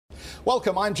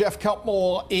Welcome, I'm Geoff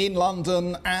Cutmore in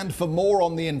London, and for more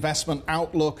on the investment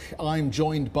outlook, I'm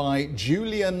joined by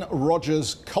Julian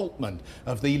Rogers-Coltman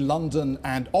of the London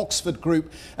and Oxford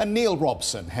Group, and Neil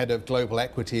Robson, Head of Global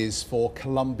Equities for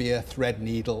Columbia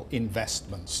Threadneedle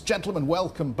Investments. Gentlemen,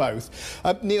 welcome both.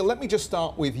 Neil, let me just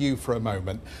start with you for a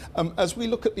moment. As we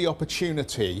look at the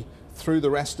opportunity through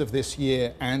the rest of this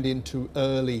year and into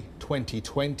early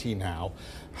 2020 now,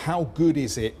 how good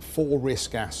is it for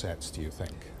risk assets, do you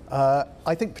think?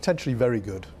 I think potentially very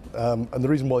good. And the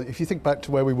reason why, if you think back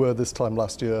to where we were this time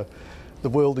last year, the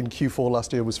world in Q4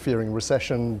 last year was fearing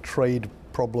recession, trade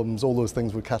problems, all those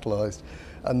things were catalysed.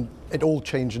 And it all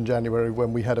changed in January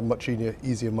when we had a much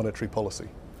easier monetary policy.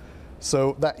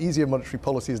 So that easier monetary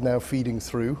policy is now feeding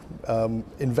through.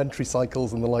 Inventory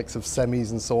cycles and the likes of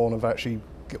semis and so on have actually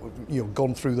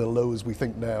gone through the lows, we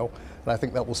think now. And I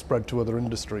think that will spread to other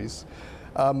industries.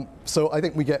 So I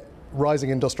think we get rising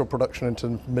industrial production into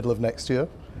the middle of next year,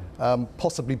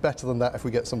 possibly better than that if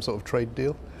we get some sort of trade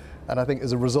deal. And I think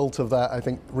as a result of that, I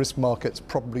think risk markets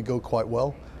probably go quite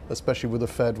well, especially with the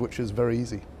Fed, which is very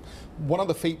easy. One of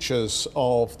the features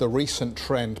of the recent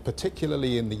trend,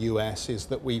 particularly in the US, is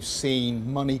that we've seen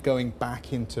money going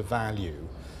back into value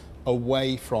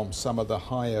away from some of the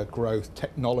higher growth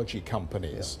technology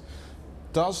companies. Yeah.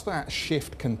 Does that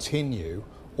shift continue?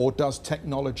 Or does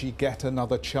technology get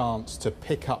another chance to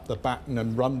pick up the baton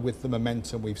and run with the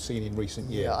momentum we've seen in recent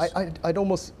years? Yeah, I'd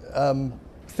almost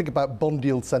think about bond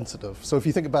yield sensitive. So if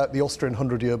you think about the Austrian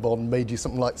 100-year bond made you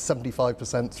something like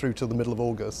 75% through to the middle of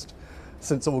August.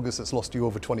 Since August, it's lost you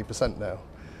over 20%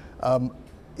 now.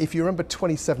 If you remember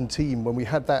 2017, when we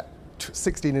had that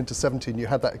 16 into 17, you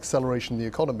had that acceleration in the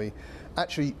economy.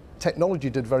 Actually, technology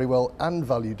did very well and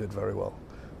value did very well.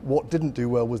 What didn't do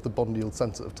well was the bond yield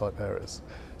sensitive type areas.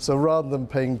 So rather than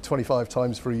paying 25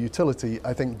 times for a utility,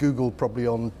 I think Google probably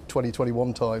on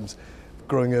 2021 times,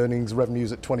 growing earnings,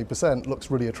 revenues at 20%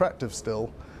 looks really attractive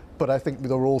still. But I think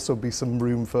there will also be some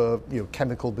room for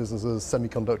chemical businesses,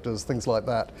 semiconductors, things like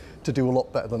that, to do a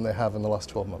lot better than they have in the last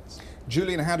 12 months.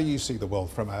 Julian, how do you see the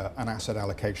world from an asset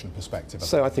allocation perspective?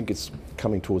 So I think it's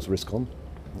coming towards risk on.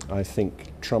 I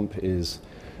think Trump is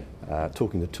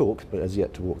talking the talk, but has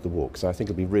yet to walk the walk. So I think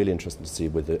it'll be really interesting to see,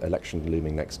 with the election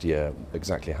looming next year,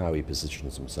 exactly how he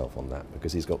positions himself on that,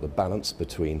 because he's got the balance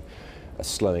between a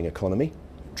slowing economy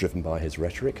driven by his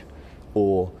rhetoric,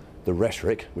 or the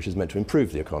rhetoric which is meant to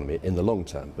improve the economy in the long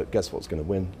term. But guess what's going to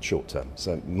win? Short term.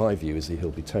 So my view is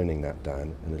he'll be toning that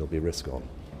down and it'll be risk on.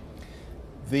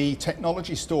 The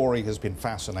technology story has been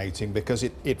fascinating because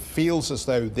it feels as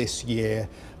though this year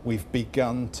we've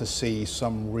begun to see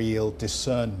some real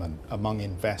discernment among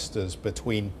investors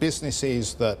between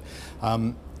businesses that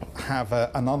have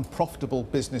an unprofitable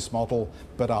business model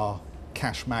but are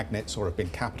cash magnets or have been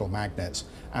capital magnets,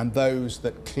 and those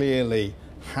that clearly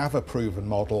have a proven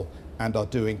model and are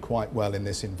doing quite well in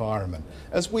this environment.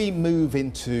 As we move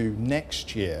into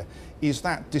next year, is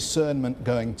that discernment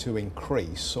going to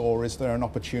increase, or is there an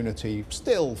opportunity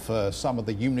still for some of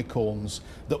the unicorns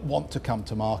that want to come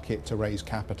to market to raise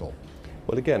capital?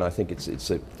 Well, again, I think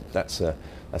that's a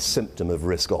symptom of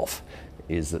risk off,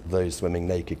 is that those swimming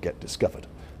naked get discovered,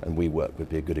 and WeWork would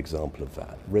be a good example of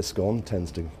that. Risk on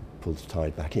tends to pull the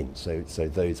tide back in, so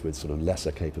those with sort of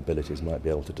lesser capabilities might be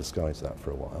able to disguise that for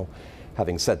a while.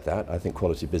 Having said that, I think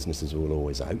quality businesses will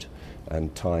always out,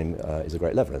 and time is a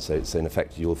great lever. So in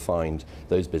effect, you'll find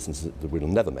those businesses that will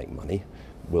never make money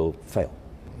will fail.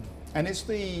 And is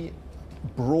the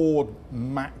broad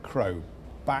macro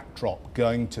backdrop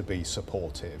going to be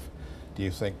supportive, do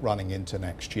you think, running into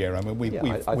next year? I mean,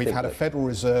 we've had a Federal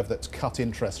Reserve that's cut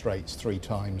interest rates 3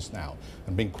 times now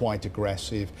and been quite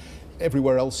aggressive.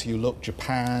 Everywhere else you look,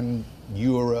 Japan,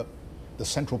 Europe, the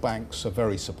central banks are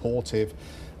very supportive.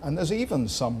 And there's even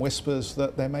some whispers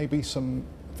that there may be some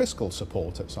fiscal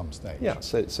support at some stage. Yeah,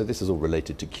 so this is all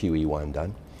related to QE wind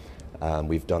down.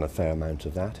 We've done a fair amount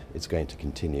of that. It's going to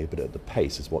continue, but at the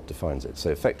pace is what defines it. So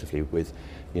effectively, with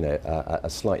a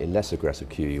slightly less aggressive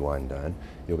QE wind down,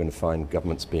 you're going to find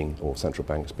governments or central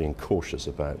banks being cautious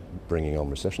about bringing on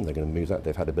recession. They're going to move that.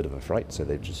 They've had a bit of a fright, so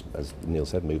they've just, as Neil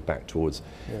said, moved back towards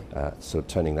sort of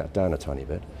toning that down a tiny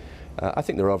bit. I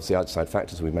think there are obviously outside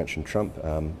factors. We mentioned Trump.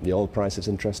 The oil price is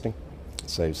interesting.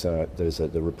 So there was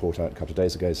the report out a couple of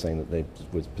days ago saying that they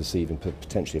were perceiving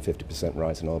potentially a 50%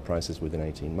 rise in oil prices within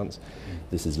 18 months.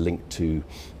 This is linked to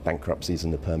bankruptcies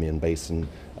in the Permian Basin,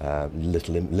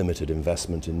 limited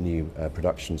investment in new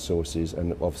production sources,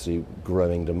 and obviously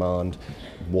growing demand,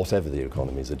 whatever the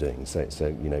economies are doing. So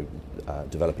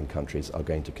developing countries are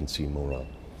going to consume more oil.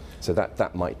 So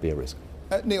that might be a risk.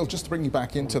 Neil, just to bring you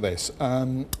back into this,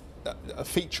 a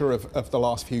feature of the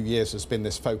last few years has been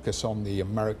this focus on the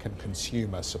American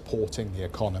consumer supporting the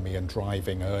economy and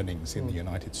driving earnings in the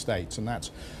United States, and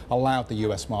that's allowed the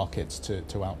US markets to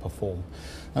outperform.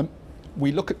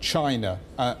 We look at China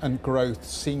and growth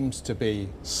seems to be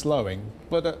slowing,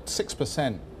 but at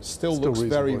 6% still looks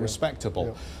very respectable.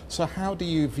 Yeah. So how do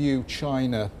you view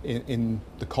China in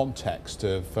the context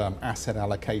of asset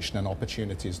allocation and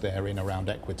opportunities there in around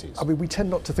equities? I mean, we tend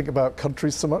not to think about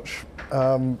countries so much.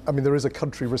 I mean, there is a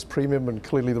country risk premium, and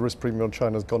clearly the risk premium on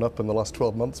China has gone up in the last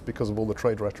 12 months because of all the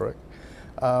trade rhetoric.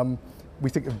 We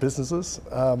think of businesses,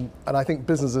 and I think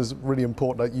business is really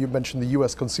important. You mentioned the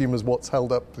US consumers, what's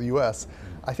held up the US.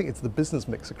 I think it's the business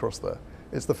mix across there.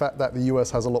 It's the fact that the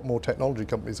US has a lot more technology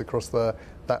companies across there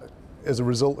that has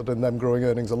resulted in them growing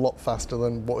earnings a lot faster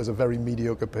than what is a very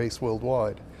mediocre pace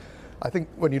worldwide. I think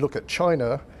when you look at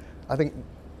China, I think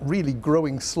really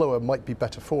growing slower might be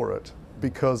better for it,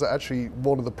 because actually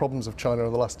one of the problems of China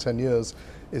in the last 10 years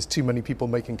is too many people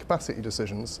making capacity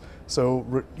decisions.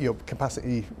 So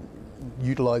capacity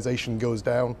utilization goes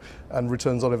down and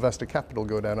returns on invested capital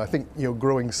go down. I think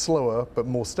growing slower but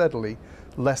more steadily,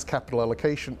 less capital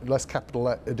allocation, less capital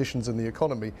additions in the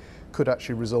economy could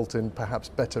actually result in perhaps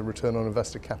better return on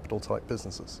invested capital type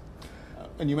businesses.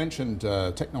 And you mentioned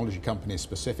technology companies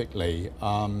specifically.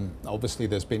 Obviously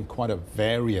there's been quite a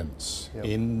variance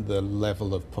in the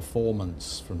level of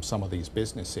performance from some of these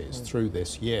businesses through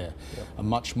this year. A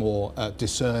much more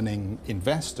discerning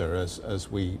investor,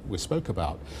 as we spoke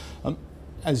about.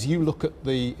 As you look at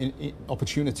the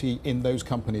opportunity in those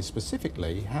companies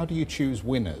specifically, how do you choose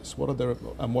winners? What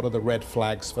are the red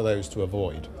flags for those to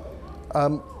avoid?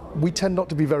 We tend not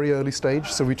to be very early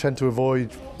stage, so we tend to avoid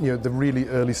the really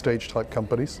early stage type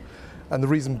companies. And the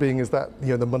reason being is that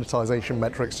the monetization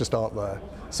metrics just aren't there.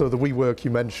 So the WeWork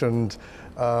you mentioned,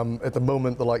 at the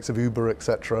moment the likes of Uber,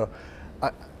 etc.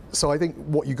 So I think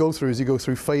what you go through is you go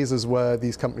through phases where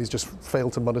these companies just fail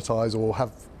to monetize or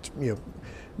have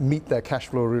meet their cash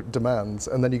flow demands,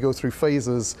 and then you go through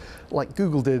phases like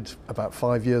Google did about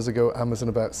 5 years ago, Amazon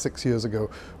about 6 years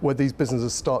ago, where these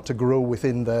businesses start to grow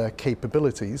within their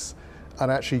capabilities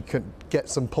and actually can get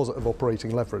some positive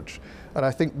operating leverage. And I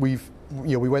think we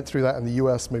went through that in the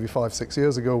US maybe 5-6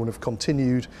 years ago and have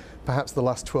continued. Perhaps the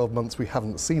last 12 months we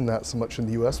haven't seen that so much in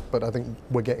the US, but I think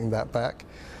we're getting that back.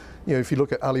 If you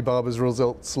look at Alibaba's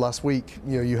results last week,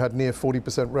 you had near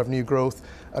 40% revenue growth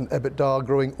and EBITDA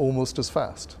growing almost as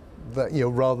fast, that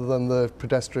rather than the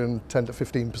pedestrian 10 to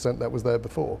 15% that was there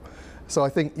before. So I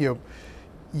think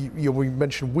we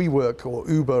mentioned WeWork or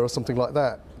Uber or something like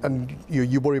that, and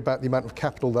you worry about the amount of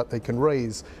capital that they can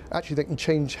raise. Actually, they can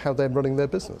change how they're running their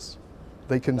business.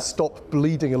 They can stop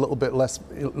bleeding a little bit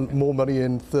more money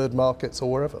in third markets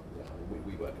or wherever.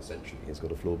 Essentially, it's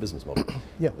got a flawed business model.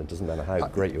 It doesn't matter how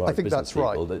great you are. I think that's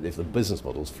right. If the business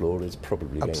model's flawed, it's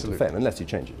probably going to fail, unless you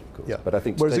change it, of course. But I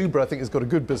think whereas Uber, I think, has got a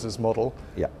good business model.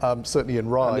 Certainly in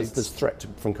rides. And there's threat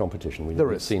from competition.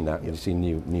 We've seen that. We've seen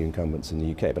new incumbents in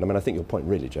the UK. But I mean, I think your point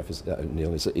really, Geoff,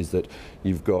 Neil, is that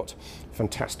you've got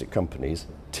fantastic companies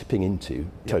tipping into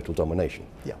total domination.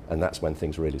 And that's when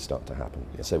things really start to happen.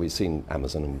 So we've seen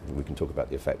Amazon, and we can talk about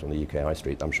the effect on the UK high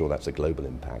street. I'm sure that's a global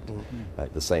impact.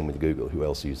 The same with Google. Who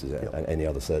else uses any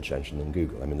other search engine than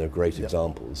Google? I mean, there are great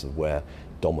examples of where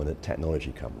dominant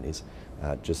technology companies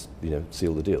just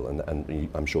seal the deal. And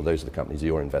I'm sure those are the companies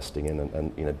you're investing in,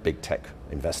 and big tech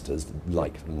investors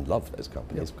like and love those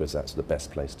companies because that's the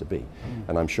best place to be.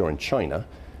 And I'm sure in China,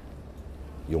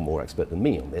 you're more expert than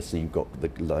me on this, so you've got the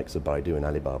likes of Baidu and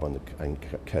Alibaba and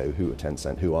Co, who are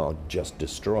Tencent, who are just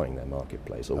destroying their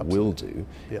marketplace, or will do,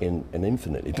 in an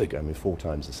infinitely bigger, 4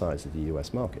 times the size of the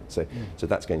US market. So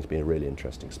that's going to be a really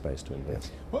interesting space to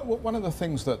invest. Well, one of the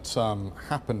things that's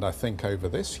happened, I think, over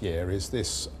this year is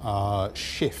this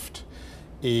shift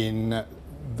in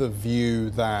the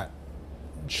view that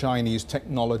Chinese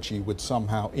technology would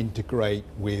somehow integrate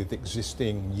with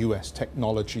existing US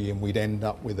technology, and we'd end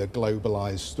up with a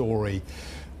globalized story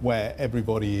where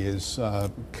everybody is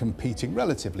competing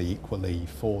relatively equally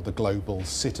for the global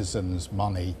citizens'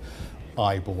 money,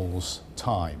 eyeballs,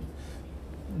 time.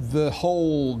 The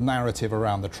whole narrative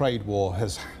around the trade war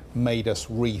has made us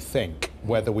rethink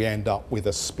whether we end up with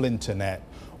a splinter net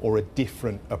or a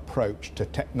different approach to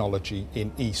technology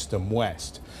in East and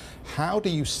West. How do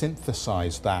you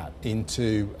synthesize that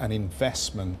into an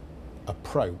investment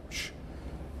approach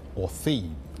or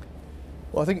theme?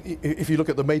 Well, I think if you look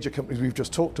at the major companies we've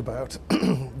just talked about,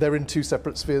 they're in 2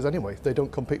 separate spheres anyway. They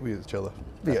don't compete with each other.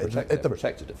 They're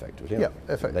protected effectively.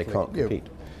 Effectively. They can't compete.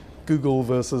 Google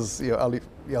versus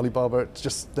Alibaba, it's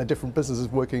just they're different businesses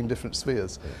working in different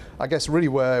spheres. I guess really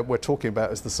where we're talking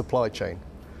about is the supply chain.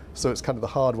 So it's kind of the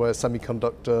hardware,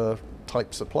 semiconductor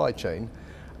type supply chain.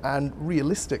 And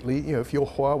realistically, if you're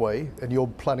Huawei and you're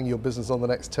planning your business on the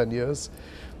next 10 years,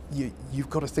 you've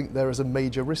got to think there is a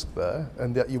major risk there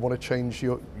and that you want to change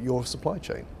your supply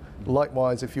chain.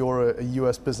 Likewise, if you're a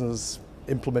US business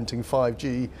implementing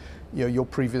 5G, your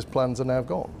previous plans are now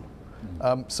gone.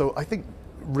 So I think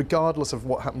regardless of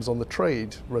what happens on the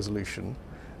trade resolution,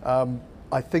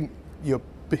 I think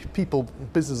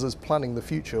businesses planning the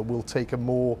future will take a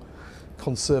more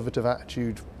conservative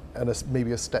attitude and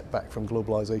maybe a step back from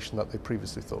globalization that they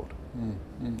previously thought.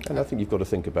 And I think you've got to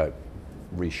think about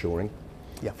reshoring.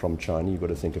 From China, you've got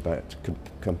to think about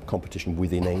competition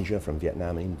within Asia, from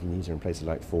Vietnam and Indonesia and places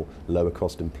like for lower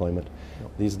cost employment.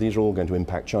 These are all going to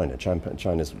impact China.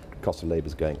 China's cost of labour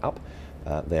is going up.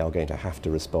 They are going to have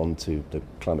to respond to the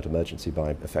climate emergency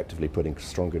by effectively putting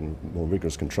stronger and more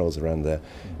rigorous controls around their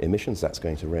emissions. That's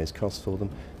going to raise costs for them.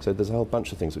 So there's a whole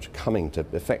bunch of things which are coming to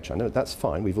affect China. That's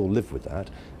fine, we've all lived with that.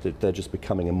 They're just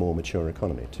becoming a more mature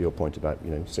economy, to your point about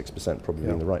 6% probably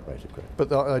being the right rate of growth. But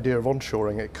the idea of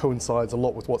onshoring, it coincides a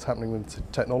lot with what's happening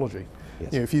with technology.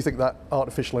 Yes. If you think that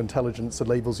artificial intelligence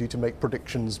enables you to make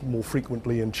predictions more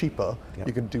frequently and cheaper,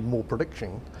 you can do more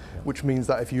prediction, which means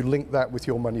that if you link that with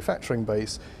your manufacturing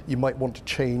base, you might want to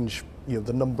change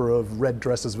the number of red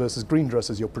dresses versus green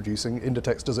dresses you're producing.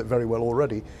 Inditex does it very well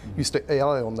already. You stick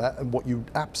AI on that, and what you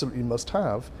absolutely must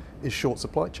have is short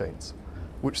supply chains,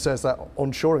 which says that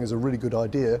onshoring is a really good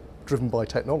idea driven by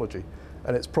technology.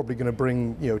 And it's probably going to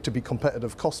bring, to be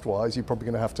competitive cost-wise, you're probably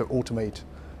going to have to automate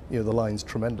the lines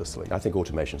tremendously. I think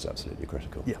automation is absolutely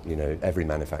critical. Yeah. Every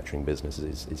manufacturing business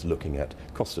is looking at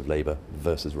cost of labour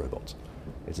versus robots.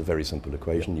 It's a very simple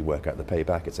equation. You work out the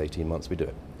payback, it's 18 months, we do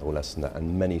it, or less than that,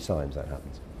 and many times that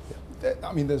happens.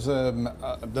 I mean, there's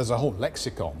a whole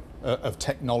lexicon of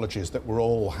technologies that we're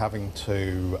all having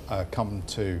to come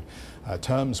to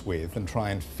terms with and try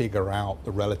and figure out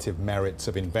the relative merits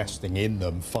of investing in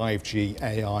them. 5G,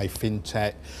 AI,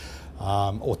 fintech,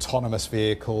 autonomous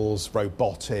vehicles,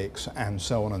 robotics, and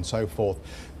so on and so forth.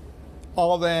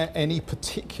 Are there any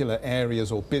particular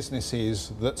areas or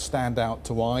businesses that stand out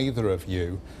to either of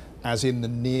you as in the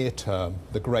near term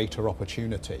the greater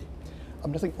opportunity?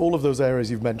 I think all of those areas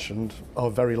you've mentioned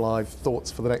are very live thoughts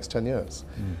for the next 10 years.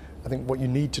 I think what you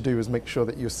need to do is make sure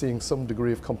that you're seeing some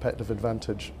degree of competitive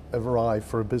advantage arrive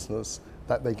for a business,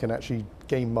 that they can actually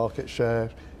gain market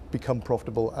share, become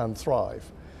profitable and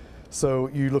thrive. So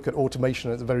you look at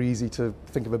automation, it's very easy to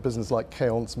think of a business like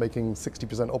Kayonce making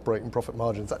 60% operating profit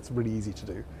margins. That's really easy to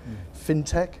do.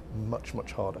 Fintech, much,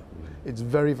 much harder. It's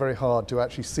very, very hard to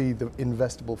actually see the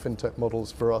investable fintech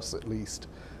models, for us at least,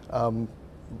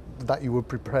 that you would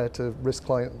prepare to risk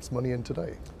clients' money in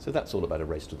today. So that's all about a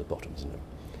race to the bottom, isn't it?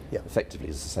 Yeah. Effectively,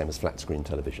 it's the same as flat screen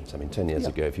televisions. I mean, 10 years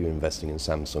ago, if you were investing in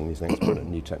Samsung, you think it's brilliant,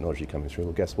 new technology coming through.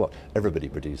 Well, guess what? Everybody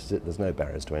produces it. There's no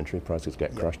barriers to entry. Prices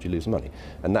get crushed. You lose money.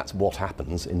 And that's what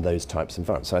happens in those types of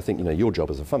environments. So I think your job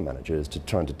as a fund manager is to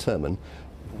try and determine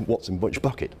what's in which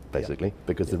bucket, basically,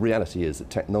 because the reality is that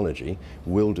technology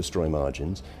will destroy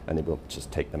margins and it will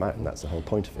just take them out, and that's the whole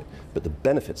point of it. But the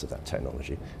benefits of that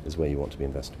technology is where you want to be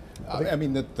investing. I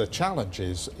mean, the challenge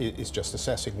is just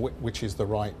assessing which is the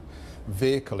right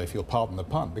vehicle, if you'll pardon the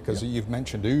pun, because you've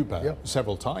mentioned Uber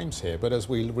several times here, but as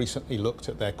we recently looked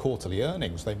at their quarterly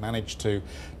earnings, they managed to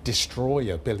destroy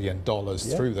 $1 billion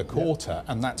through the quarter,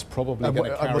 and that's probably going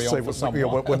to carry on for some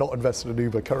while. We're not invested in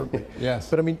Uber currently. Yes.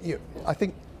 But I mean, I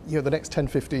think the next 10,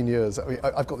 15 years,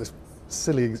 I've got this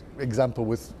silly example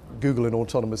with Google and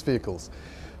autonomous vehicles.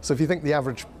 So if you think the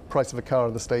average price of a car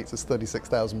in the States is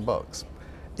 $36,000,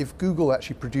 if Google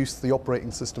actually produced the operating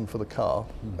system for the car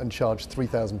and charged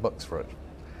 $3,000 for it,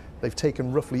 they've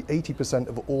taken roughly 80%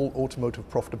 of all automotive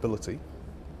profitability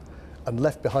and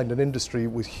left behind an industry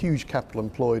with huge capital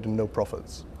employed and no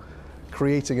profits,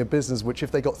 creating a business which,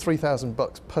 if they got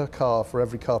 $3,000 per car for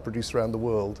every car produced around the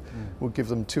world, would give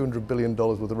them $200 billion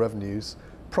worth of revenues,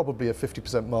 probably a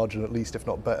 50% margin at least, if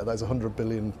not better. That's $100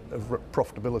 billion of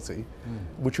profitability,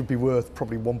 which would be worth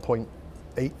probably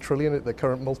 1.8 trillion at their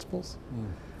current multiples.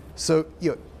 So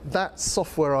that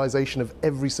softwareization of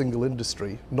every single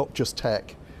industry, not just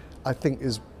tech, I think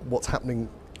is what's happening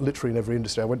literally in every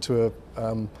industry. I went to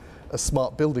a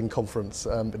smart building conference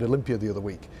in Olympia the other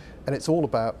week, and it's all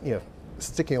about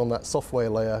sticking on that software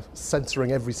layer,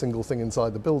 censoring every single thing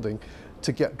inside the building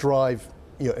to drive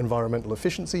environmental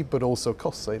efficiency, but also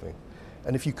cost saving.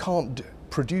 And if you can't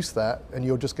produce that, and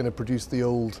you're just going to produce the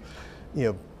old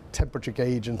temperature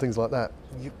gauge and things like that,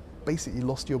 you basically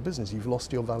lost your business, you've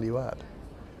lost your value add.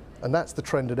 And that's the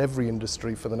trend in every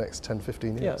industry for the next 10,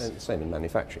 15 years. Yeah, and same in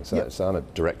manufacturing. So I'm a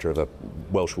director of a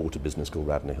Welsh water business called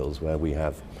Radnor Hills, where we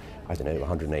have, I don't know,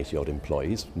 180 odd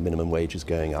employees, minimum wage is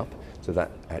going up, so that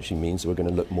actually means we're going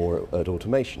to look more at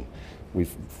automation.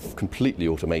 We've completely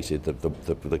automated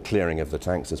the clearing of the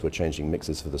tanks as we're changing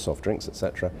mixes for the soft drinks,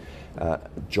 etc.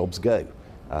 Jobs go.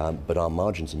 But our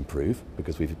margins improve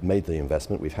because we've made the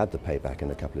investment, we've had the payback in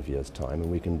a couple of years' time,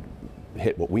 and we can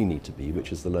hit what we need to be,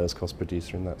 which is the lowest cost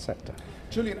producer in that sector.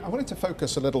 Julian, I wanted to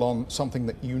focus a little on something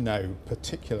that you know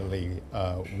particularly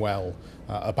well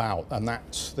about, and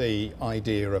that's the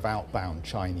idea of outbound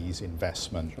Chinese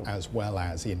investment as well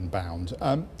as inbound.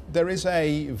 There is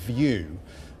a view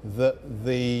that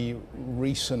the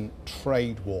recent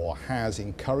trade war has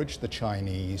encouraged the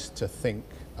Chinese to think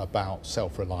about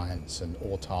self-reliance and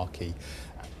autarky,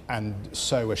 and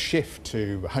so a shift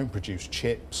to home-produced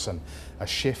chips and a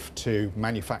shift to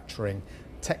manufacturing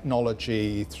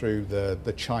technology through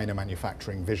the China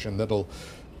manufacturing vision that'll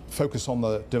focus on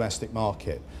the domestic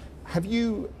market. Have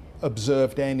you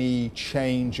observed any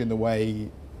change in the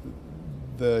way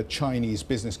the Chinese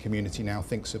business community now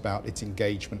thinks about its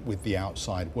engagement with the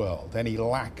outside world? Any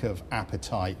lack of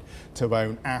appetite to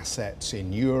own assets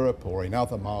in Europe or in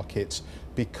other markets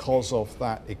because of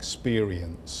that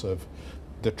experience of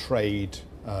the trade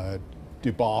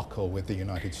debacle with the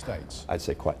United States? I'd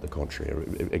say quite the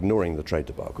contrary, ignoring the trade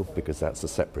debacle because that's a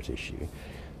separate issue.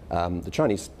 The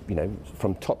Chinese,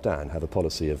 from top down have a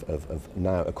policy of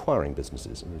now acquiring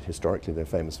businesses. Historically they're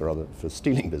famous for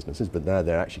stealing businesses, but now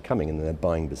they're actually coming and they're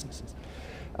buying businesses.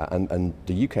 And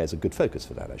the UK is a good focus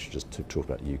for that. I should just talk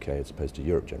about the UK as opposed to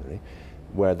Europe generally,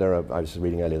 where there are, I was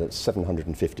reading earlier, that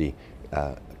 750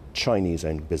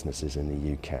 Chinese-owned businesses in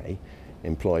the UK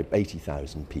employ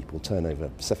 80,000 people, turn over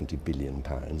 £70 billion,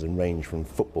 and range from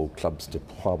football clubs to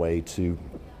Huawei to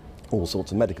all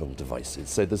sorts of medical devices.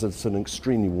 So there's an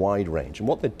extremely wide range. And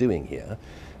what they're doing here,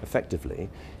 effectively,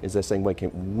 is they're saying, okay,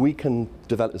 we can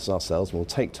develop this ourselves and we'll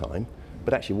take time,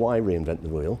 but actually why reinvent the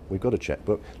wheel? We've got a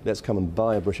checkbook, let's come and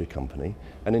buy a British company.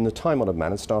 And in the time-honoured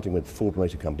manner, starting with Ford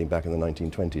Motor Company back in the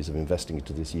 1920s of investing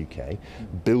into this UK,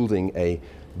 building a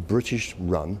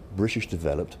British-run,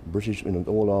 British-developed, British,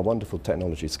 all our wonderful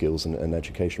technology skills and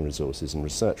education resources and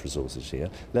research resources here.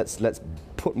 Let's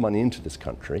put money into this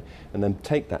country and then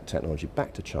take that technology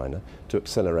back to China to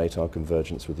accelerate our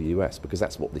convergence with the US, because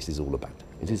that's what this is all about.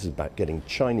 It is about getting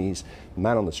Chinese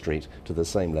man on the street to the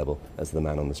same level as the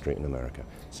man on the street in America.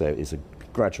 So it's a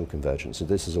gradual convergence. So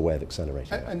this is a way of accelerating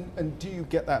that. And do you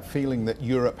get that feeling that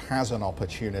Europe has an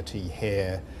opportunity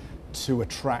here to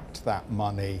attract that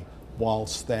money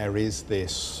whilst there is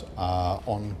this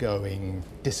ongoing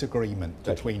disagreement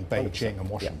between Beijing and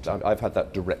Washington? Yeah, I've had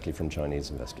that directly from Chinese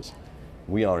investors.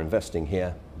 We are investing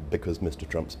here because Mr.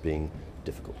 Trump's being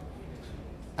difficult.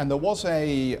 And there was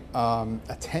a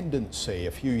tendency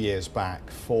a few years back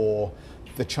for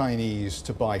the Chinese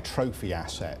to buy trophy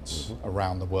assets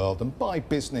around the world and buy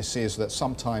businesses that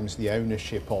sometimes the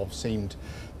ownership of seemed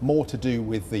more to do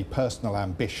with the personal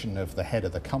ambition of the head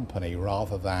of the company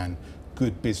rather than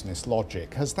good business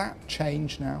logic. Has that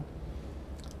changed now?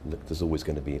 Look, there's always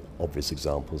going to be obvious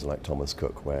examples like Thomas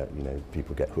Cook where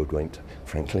people get hoodwinked,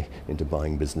 frankly, into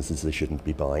buying businesses they shouldn't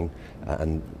be buying.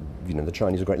 And the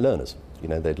Chinese are great learners.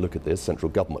 They'd look at this,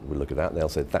 central government would look at that, they'll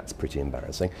say that's pretty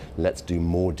embarrassing. Let's do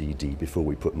more DD before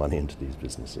we put money into these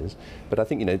businesses. But I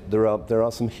think there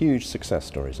are some huge success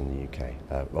stories in the UK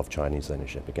of Chinese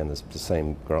ownership. Again, there's the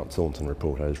same Grant Thornton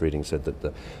report I was reading said that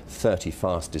the 30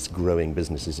 fastest growing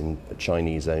businesses in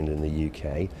Chinese owned in the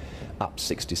UK up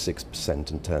 66%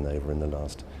 in turnover in the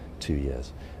last 2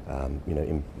 years.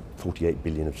 In 48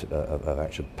 billion of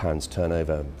actual pounds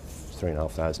turnover,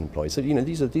 3,500 employees. So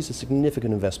these are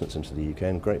significant investments into the UK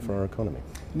and great for our economy.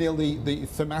 Neil, the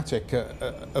thematic,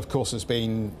 of course, has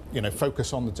been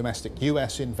focus on the domestic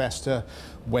US investor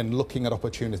when looking at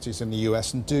opportunities in the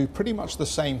US, and do pretty much the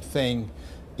same thing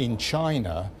in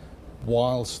China,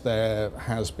 whilst there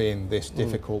has been this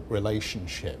difficult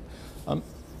relationship.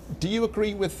 Do you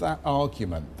agree with that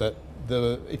argument that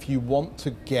if you want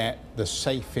to get the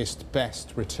safest,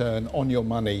 best return on your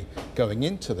money going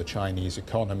into the Chinese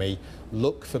economy,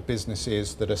 look for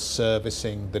businesses that are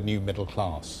servicing the new middle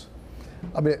class?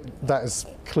 I mean, that has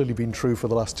clearly been true for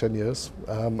the last 10 years,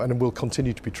 and it will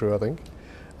continue to be true, I think.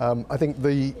 I think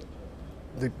the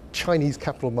Chinese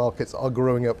capital markets are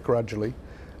growing up gradually,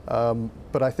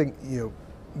 but I think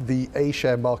the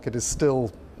A-share market is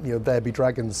still there be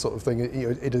dragons sort of thing.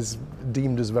 It is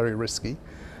deemed as very risky.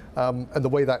 And the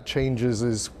way that changes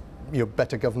is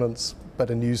better governance,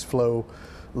 better news flow,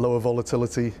 lower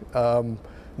volatility,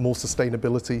 more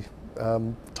sustainability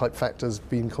type factors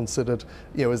being considered.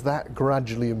 As that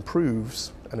gradually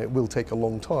improves, and it will take a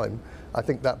long time, I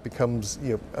think that becomes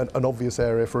an obvious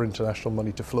area for international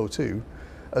money to flow to.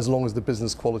 as long as the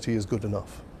business quality is good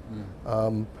enough.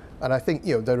 And I think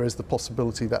there is the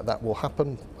possibility that that will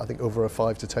happen, I think, over a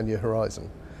 5 to 10 year horizon.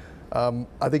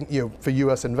 I think for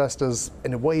US investors,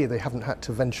 in a way, they haven't had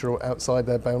to venture outside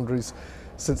their boundaries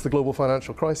since the global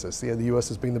financial crisis. The US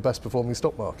has been the best performing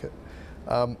stock market.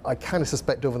 I kind of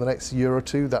suspect over the next year or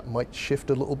two that might shift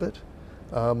a little bit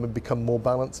and become more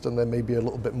balanced, and there may be a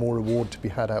little bit more reward to be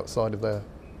had outside of their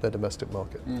domestic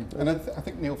market. And I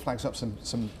think Neil flags up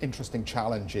some interesting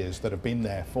challenges that have been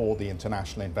there for the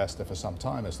international investor for some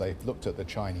time as they've looked at the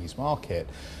Chinese market.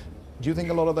 Do you think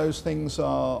a lot of those things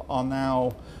are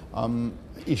now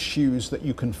issues that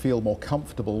you can feel more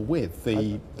comfortable with?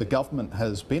 The government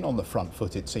has been on the front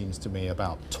foot, it seems to me,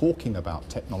 about talking about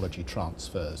technology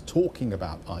transfers, talking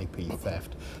about IP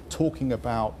theft, talking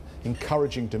about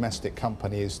encouraging domestic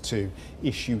companies to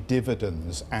issue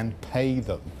dividends and pay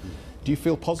them. Do you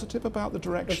feel positive about the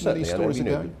direction that these stories are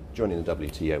going? Joining the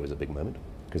WTO was a big moment,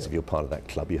 because if you're part of that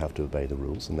club, you have to obey the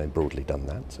rules, and they've broadly done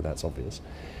that, so that's obvious.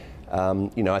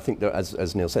 I think that,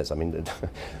 as Neil says, I mean,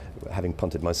 having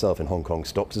punted myself in Hong Kong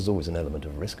stocks is always an element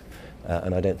of risk,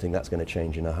 and I don't think that's going to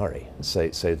change in a hurry. So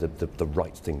the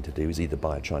right thing to do is either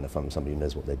buy a China fund, somebody who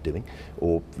knows what they're doing,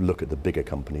 or look at the bigger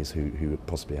companies who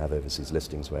possibly have overseas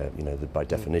listings where, by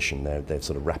definition, they're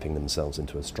sort of wrapping themselves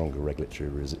into a stronger regulatory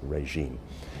regime.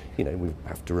 We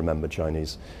have to remember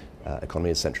Chinese economy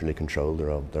is centrally controlled.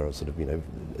 There are sort of,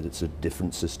 it's a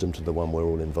different system to the one we're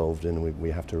all involved in.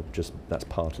 We have to that's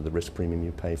part of the risk premium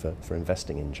you pay for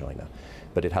investing in China.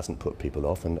 But it hasn't put people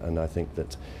off, and I think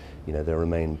that, there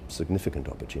remain significant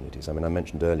opportunities. I mean, I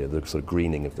mentioned earlier the sort of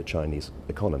greening of the Chinese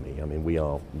economy. I mean, we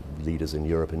are leaders in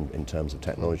Europe in terms of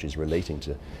technologies relating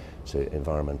to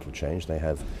environmental change. They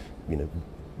have,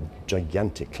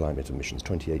 gigantic climate emissions,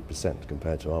 28%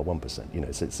 compared to our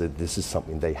 1%. So this is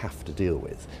something they have to deal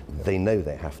with. They know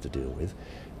they have to deal with,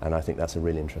 and I think that's a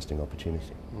really interesting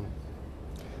opportunity.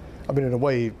 I mean, in a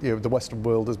way, the Western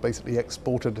world has basically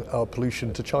exported our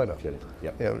pollution to China.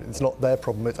 Yep. It's not their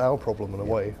problem; it's our problem in a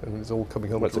way, and it's all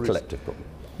coming home. Well, it's a collective problem.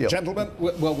 Yep. Gentlemen,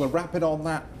 we'll wrap it on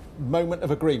that moment of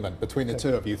agreement between the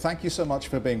two of you. Thank you so much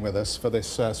for being with us for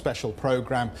this special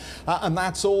programme. And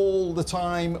that's all the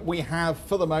time we have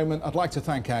for the moment. I'd like to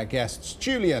thank our guests,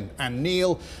 Julian and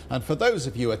Neil. And for those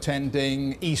of you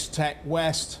attending East Tech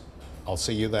West, I'll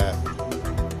see you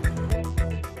there.